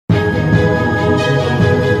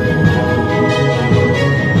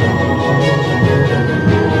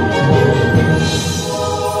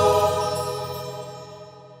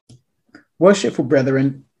Worshipful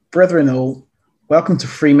brethren all, welcome to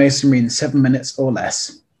Freemasonry in 7 minutes or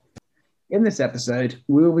less. In this episode,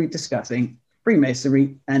 we will be discussing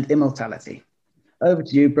Freemasonry and immortality. Over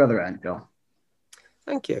to you, Brother Angel.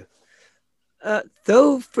 Thank you.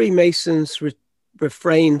 Though Freemasons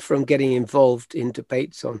refrain from getting involved in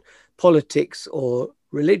debates on politics or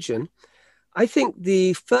religion, I think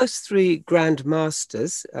the first three Grand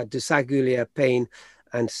Masters, de Sagullia, Payne,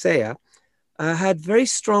 and Saya, had very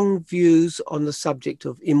strong views on the subject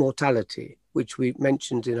of immortality, which we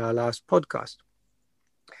mentioned in our last podcast.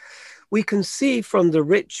 We can see from the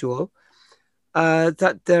ritual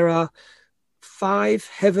that there are 5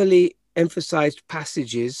 heavily emphasized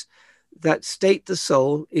passages that state the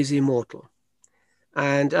soul is immortal.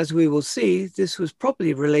 And as we will see, this was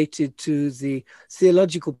probably related to the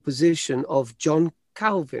theological position of John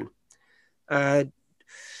Calvin.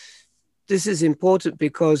 This is important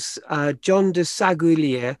because John de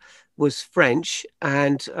Sagullier was French,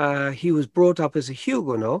 and he was brought up as a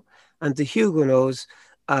Huguenot, and the Huguenots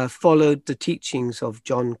followed the teachings of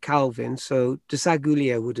John Calvin, so de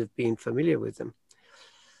Sagullier would have been familiar with them.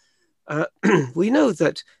 We know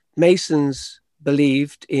that Masons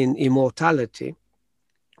believed in immortality,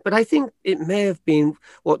 but I think it may have been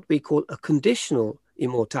what we call a conditional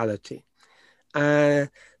immortality.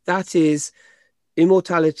 That is,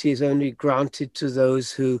 immortality is only granted to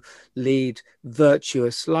those who lead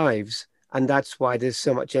virtuous lives. And that's why there's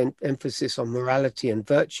so much emphasis on morality and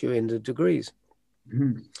virtue in the degrees.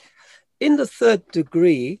 Mm-hmm. In the third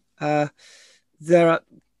degree, there are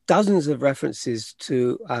dozens of references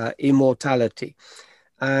to immortality.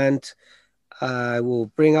 And I will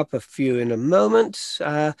bring up a few in a moment.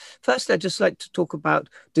 First, I'd just like to talk about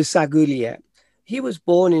de Sagullier. He was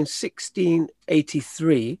born in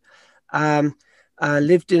 1683,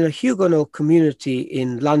 lived in a Huguenot community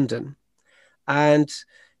in London. And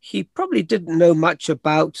he probably didn't know much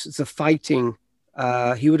about the fighting.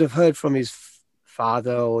 He would have heard from his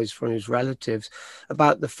father or from his relatives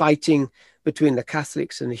about the fighting between the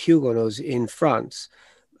Catholics and the Huguenots in France.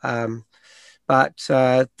 But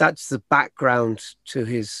that's the background to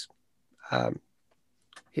his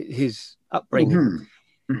upbringing. Mm-hmm.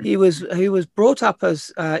 Mm-hmm. He was brought up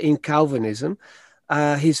as in Calvinism.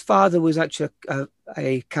 His father was actually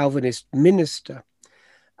a Calvinist minister,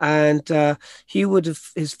 and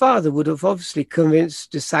his father would have obviously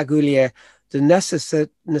convinced de Sagullier the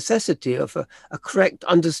necessity of a correct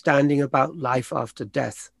understanding about life after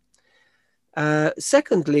death.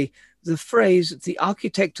 Secondly, the phrase "the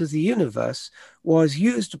architect of the universe" was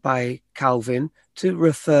used by Calvin to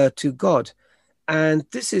refer to God, and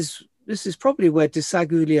this is probably where de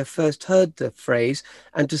Sagullier first heard the phrase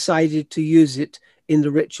and decided to use it in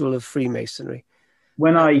the ritual of Freemasonry.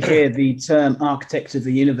 When I hear the term architect of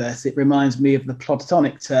the universe, it reminds me of the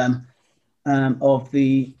Platonic term of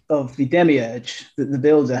the demiurge, the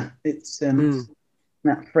builder. It's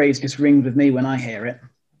that phrase just rings with me when I hear it.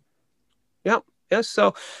 Yep. Yes.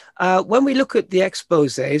 So when we look at the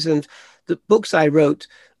exposés, and the books I wrote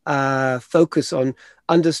focus on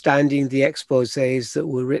understanding the exposés that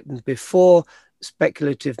were written before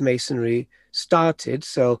speculative Masonry started.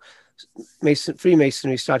 So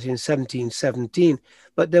Freemasonry started in 1717,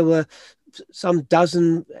 but there were some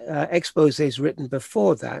dozen exposés written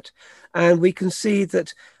before that. And we can see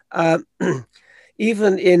that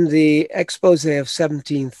even in the exposé of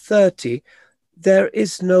 1730, there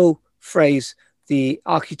is no phrase, "the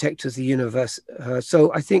architect of the universe."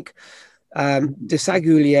 So I think de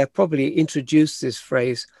Sagullier probably introduced this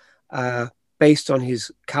phrase based on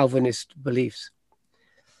his Calvinist beliefs.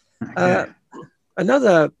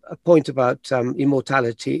 Another point about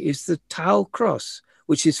immortality is the Tau cross,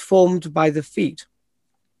 which is formed by the feet.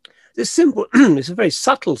 This symbol is a very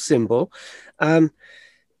subtle symbol,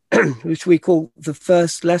 which we call the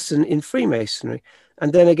first lesson in Freemasonry.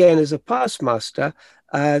 And then again, as a past master,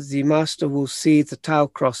 the master will see the Tau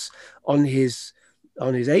cross on his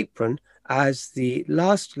apron as the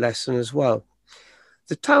last lesson as well.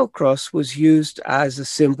 The Tau cross was used as a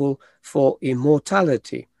symbol for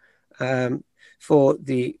immortality, for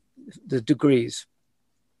the degrees.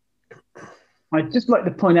 I'd just like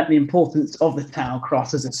to point out the importance of the Tau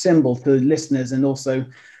cross as a symbol to listeners, and also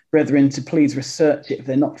brethren to please research it if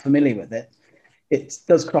they're not familiar with it. It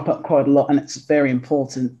does crop up quite a lot, and it's very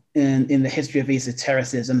important in the history of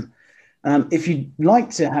esotericism. If you'd like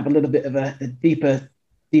to have a little bit of a deeper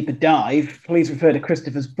dive, please refer to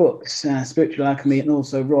Christopher's books, Spiritual Alchemy and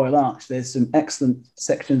also Royal Arch. There's some excellent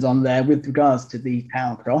sections on there with regards to the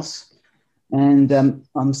Tau cross. And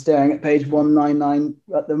I'm staring at page 199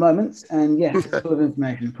 at the moment. And yes, it's full of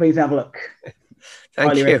information. Please have a look.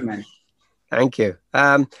 Thank you. Recommend. Thank you.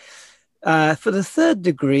 For the third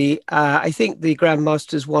degree, I think the Grand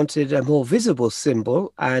Masters wanted a more visible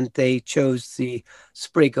symbol, and they chose the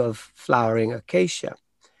sprig of flowering acacia.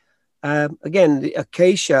 Again, the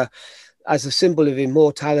acacia as a symbol of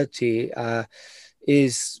immortality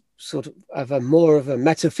is sort of more of a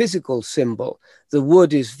metaphysical symbol. The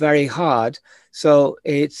wood is very hard, so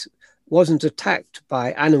it wasn't attacked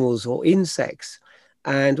by animals or insects.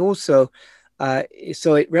 And also,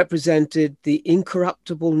 so it represented the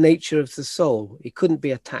incorruptible nature of the soul. It couldn't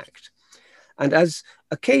be attacked. And as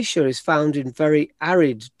acacia is found in very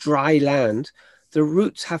arid, dry land, the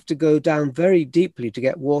roots have to go down very deeply to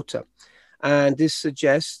get water. And this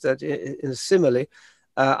suggests that, in a simile,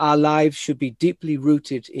 our lives should be deeply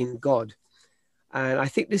rooted in God. And I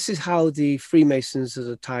think this is how the Freemasons at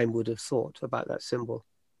the time would have thought about that symbol.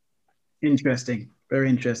 Interesting, very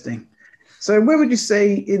interesting. So where would you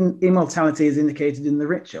say immortality is indicated in the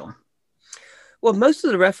ritual? Well, most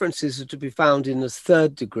of the references are to be found in the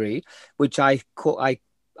third degree, which I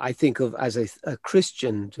think of as a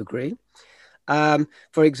Christian degree.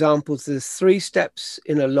 For example, the 3 steps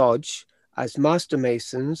in a lodge. As Master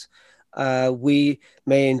Masons, we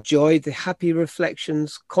may enjoy the happy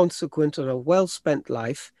reflections consequent on a well-spent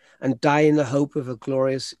life and die in the hope of a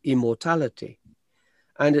glorious immortality.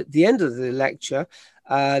 And at the end of the lecture,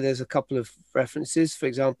 there's a couple of references, for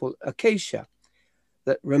example, acacia,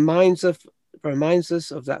 that reminds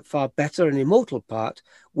us of that far better and immortal part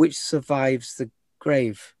which survives the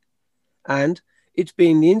grave. And it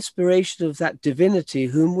being the inspiration of that divinity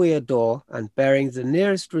whom we adore and bearing the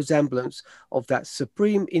nearest resemblance of that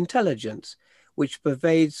supreme intelligence which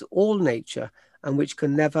pervades all nature and which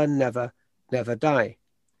can never, never, never die.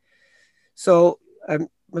 So I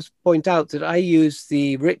must point out that I use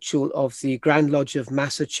the ritual of the Grand Lodge of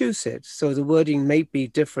Massachusetts, so the wording may be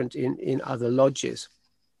different in other lodges.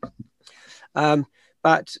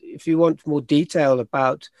 But if you want more detail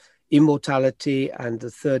about immortality and the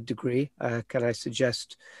third degree, can I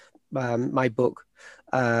suggest my book,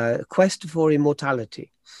 Quest for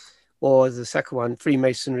Immortality, or the second one,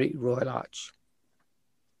 Freemasonry Royal Arch.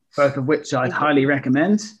 Both of which I'd highly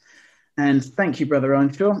recommend. And thank you, Brother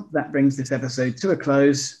Earnshaw. That brings this episode to a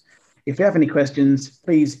close. If you have any questions,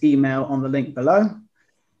 please email on the link below.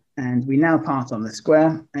 And we now part on the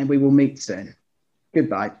square, and we will meet soon.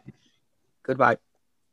 Goodbye. Goodbye.